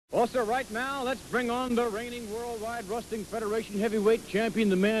Well, sir, right now, let's bring on the reigning Worldwide Wrestling Federation heavyweight champion,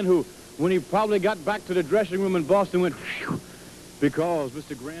 the man who, when he probably got back to the dressing room in Boston, went, phew, because,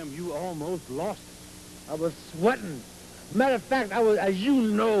 Mr. Graham, you almost lost it. I was sweating. Matter of fact, I was, as you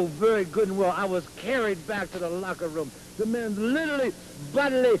know very good and well, I was carried back to the locker room. The man literally,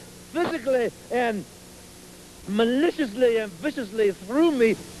 bodily, physically, and maliciously and viciously threw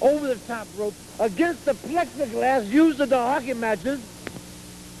me over the top rope against the plexiglass used in the hockey matches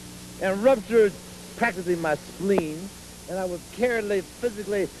and ruptured practically my spleen. And I was carefully,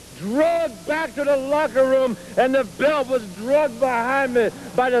 physically drugged back to the locker room, and the belt was drugged behind me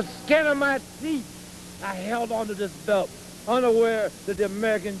by the skin of my teeth. I held onto this belt, unaware that the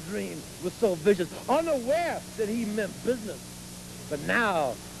American dream was so vicious, unaware that he meant business. But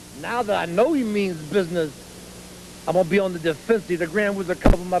now that I know he means business, I'm going to be on the defensive. The Grand Wizard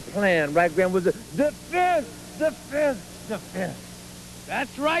covered my plan, right, Grand Wizard? Defense, defense, defense.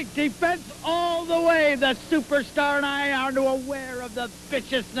 That's right, defense all the way. The superstar and I aren't aware of the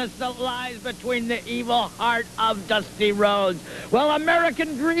viciousness that lies between the evil heart of Dusty Rhodes. Well,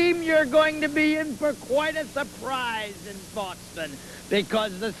 American Dream, you're going to be in for quite a surprise in Boston,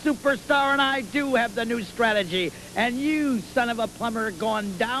 because the superstar and I do have the new strategy, and you, son of a plumber, are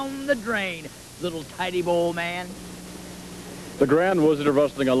going down the drain, little tidy bowl man. The Grand Wizard of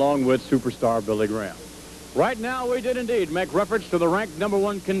Wrestling along with superstar Billy Graham. Right now, we did indeed make reference to the ranked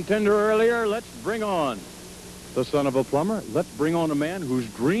 #1 contender earlier. Let's bring on the son of a plumber. Let's bring on a man whose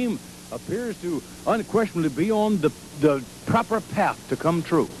dream appears to unquestionably be on the proper path to come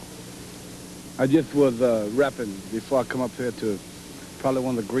true. I just was rapping before I come up here to probably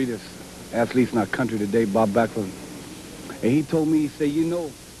one of the greatest athletes in our country today, Bob Backlund. And he told me, he said, you know,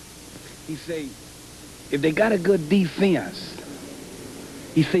 he said, if they got a good defense,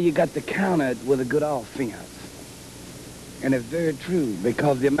 he said you got to counter it with a good offense. And it's very true,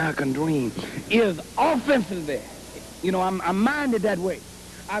 because the American dream is offensively. You know, I'm minded that way.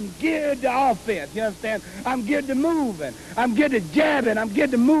 I'm geared to offense, you understand? I'm geared to moving. I'm geared to jabbing. I'm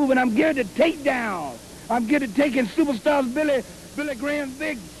geared to moving. I'm geared to takedowns. I'm geared to taking superstars Billy Graham's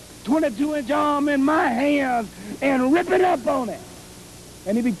big 22-inch arm in my hands and ripping up on it.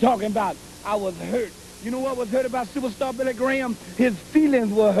 And he be talking about, I was hurt. You know what was hurt about superstar Billy Graham? His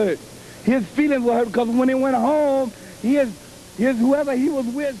feelings were hurt. His feelings were hurt because when he went home, his whoever he was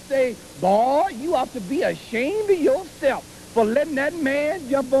with say, boy, you ought to be ashamed of yourself for letting that man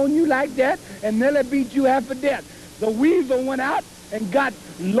jump on you like that and nearly beat you half to death. The weasel went out and got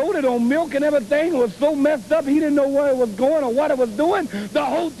loaded on milk and everything. It was so messed up, he didn't know where it was going or what it was doing. The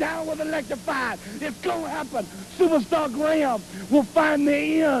whole town was electrified. It's going to happen. Superstar Graham will find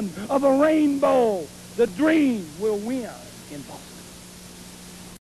the end of a rainbow. The dream will win in Boston.